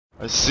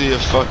I see a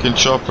fucking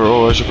chopper.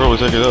 Oh, I should probably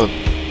take it out.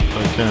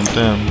 I can't,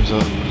 damn.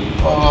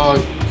 Oh, I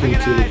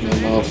couldn't kill it,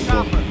 man. Oh,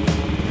 fuck.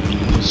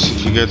 Let's see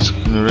if he gets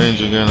in the range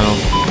again.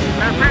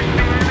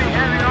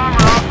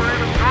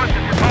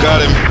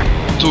 Got him.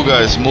 2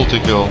 guys,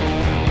 multi-kill.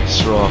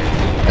 It's raw.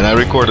 And I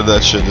recorded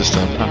that shit this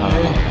time.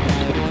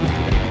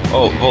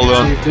 Oh, hold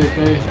on.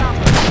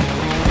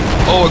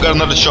 Oh, I got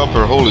another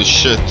chopper. Holy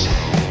shit.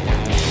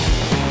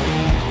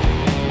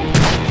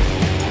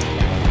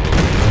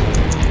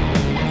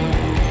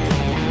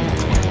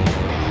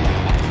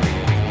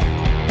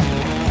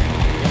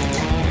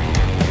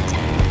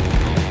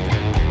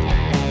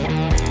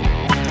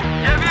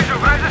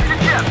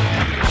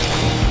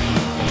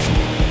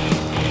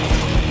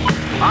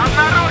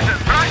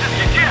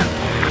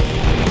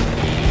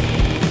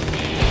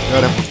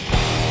 Got him.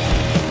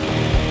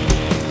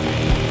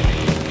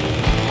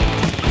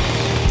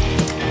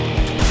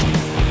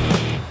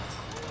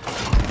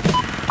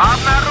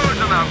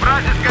 Обнаружена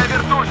вражеская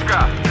вертушка.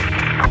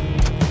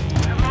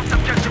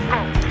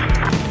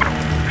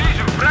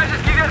 Вижу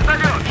вражеский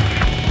вертолет.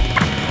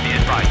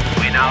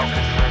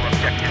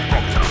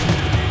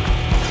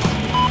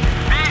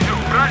 Вижу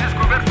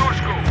вражескую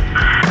вертушку.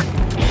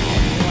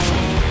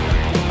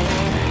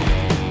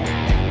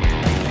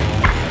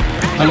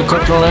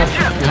 Helicopter on left,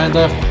 behind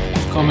left,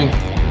 coming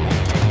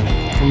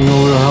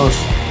over the house.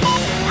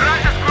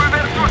 Вражескую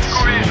вертушку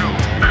вижу.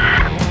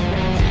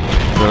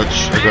 Dutch,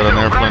 I got an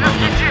airplane on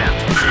me.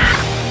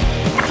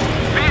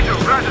 Вижу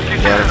вражеский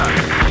террор.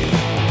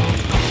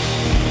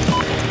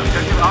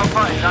 Objective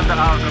Alpha is under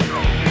our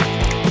control.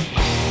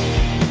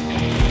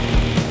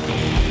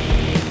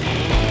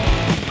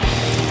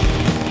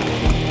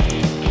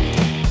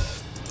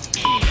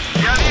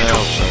 Я вижу.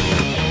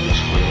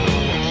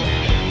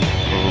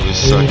 Probably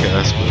suck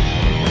ass, but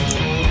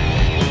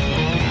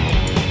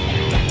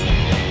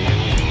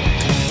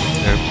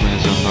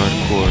airplanes are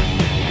hardcore.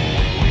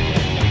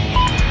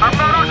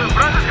 Обнаружен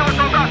вражеского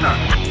солдата.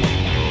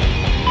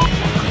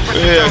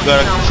 Hey, I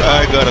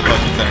got a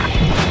fucking tank.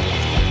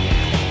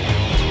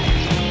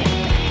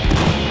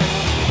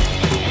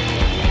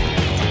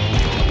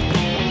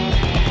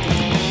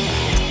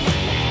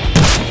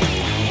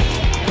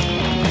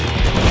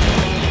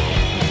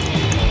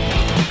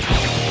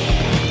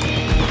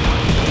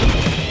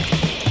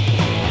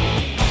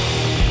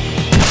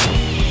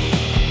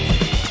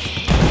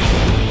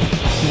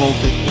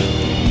 Multi-kill.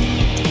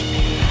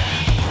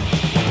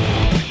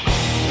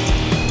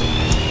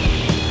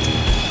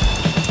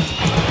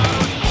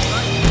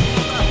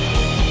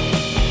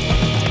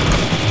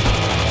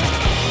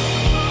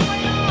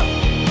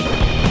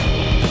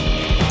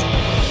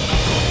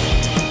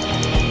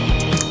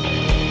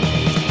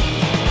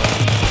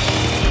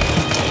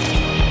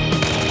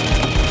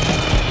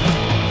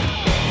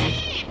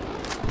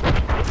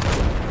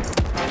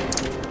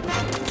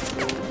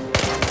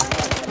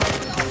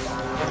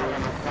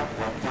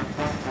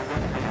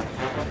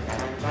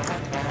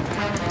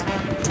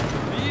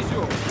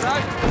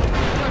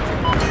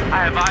 I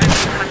advise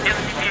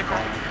enemy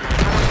vehicle.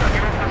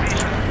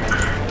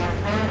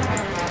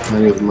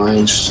 Many of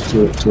mines to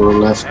our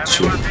left,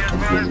 so don't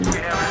really We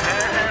have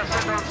air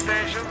sit-on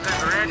stations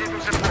and ready to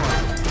support.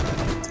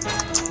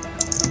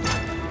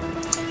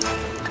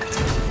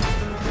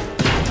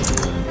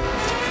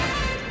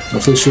 I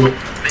think so.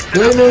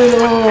 No!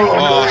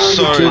 Oh,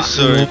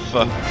 sorry,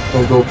 fuck.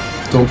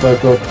 Don't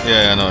back up.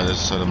 Yeah, I know, this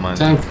is out of mine.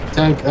 Tank,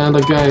 and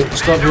a guy.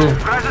 Stop here.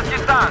 Вражеский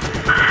танк.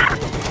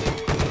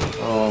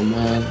 Oh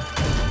man.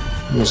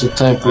 There's a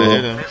tank I hit roll.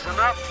 him. Listen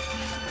up.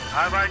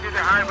 I want you the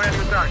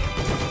high-value target.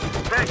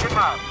 Take him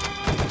out.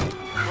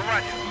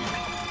 Хватит.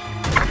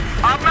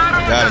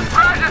 Обнаружен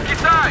вражеский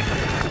танк.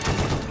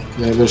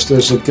 Yeah,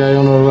 there's a guy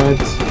on our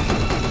right.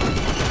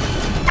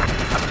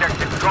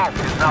 Objective Golf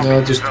is now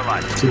Yeah, just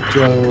keep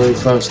driving really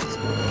fast.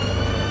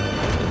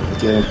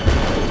 Get him.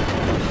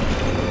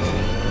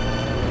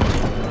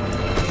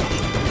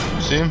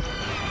 See him?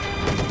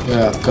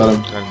 Yeah, got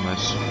him. Got him,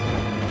 nice.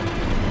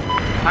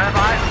 I have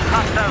eyes on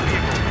hostile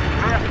vehicle.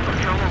 West of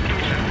your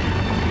location.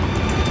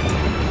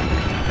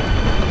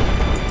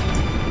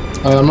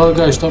 Another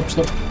guy, stop.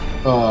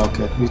 Oh,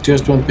 okay. He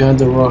just went behind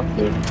the rock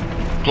there.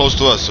 Close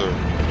to us, sir.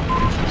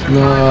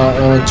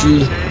 No,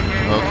 G.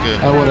 Okay.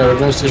 Whatever,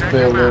 let's just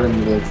bail, let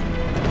him live.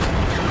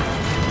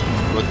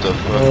 What the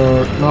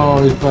fuck?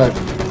 No, he's back.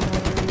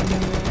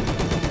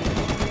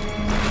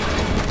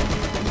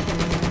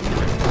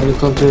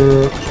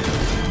 Helicopter.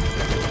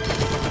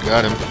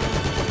 Got him.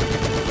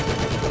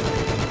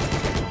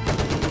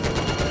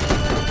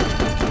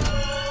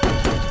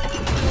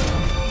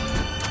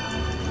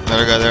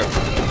 Another guy there.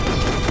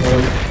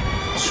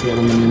 Shot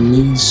him in the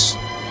knees.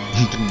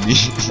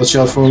 Watch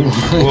out for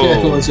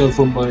watch out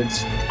for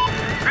mines.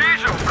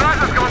 Вижу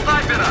вражеского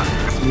снайпера.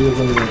 3 of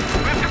them there. We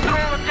have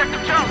control of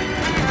objective Charlie. We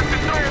have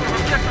control of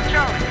objective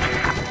Charlie.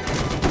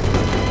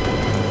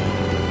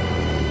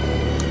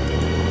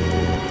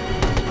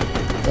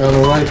 On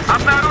the right.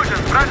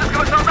 Обнаружен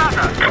вражеского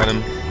солдата. Got him.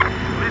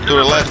 To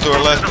the left, to the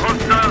left.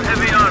 Hostile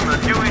heavy armor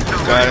due east of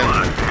Got him.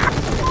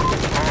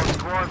 All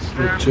squads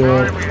stand Good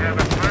job. by. We have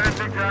a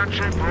friendly guy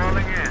gunship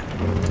rolling in.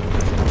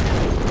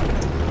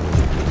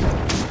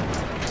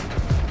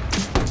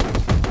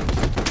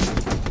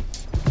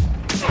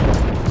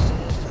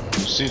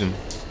 You see them?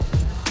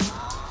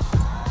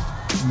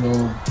 No.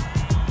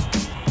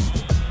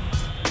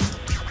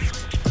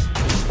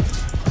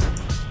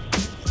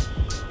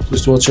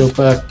 Just watch your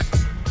back.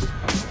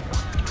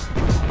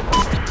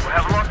 We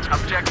have lost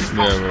objective.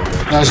 Yeah,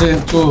 right. I see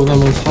 2 of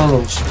them in front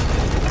of us.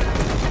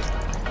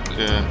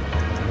 Okay.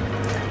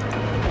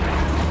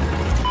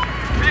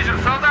 Вижу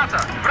солдата!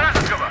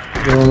 Вражеского!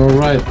 They're on our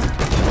right.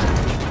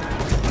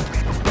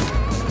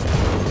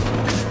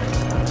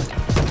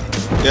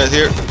 Yeah,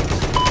 here.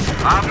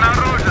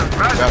 Обнаружен!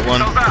 Got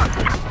one. Вражеский солдат!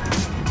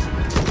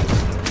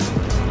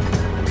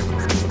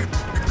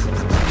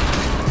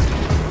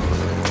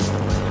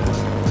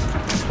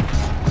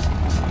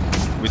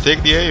 We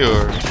take the A or?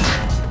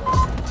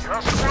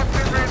 Your squad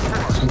been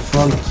reinforced. In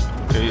front.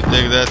 Okay, you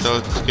take that,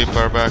 I'll escape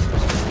far back.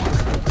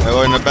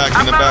 Oh, in the back,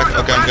 in the back.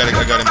 Okay, I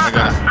got him.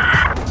 Okay,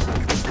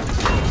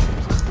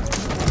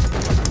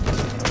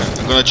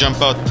 I'm gonna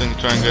jump out and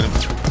try and get him.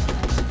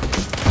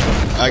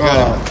 I got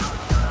him.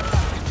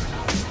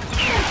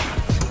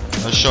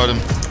 I shot him.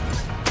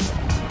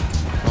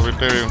 I'll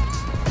repair you.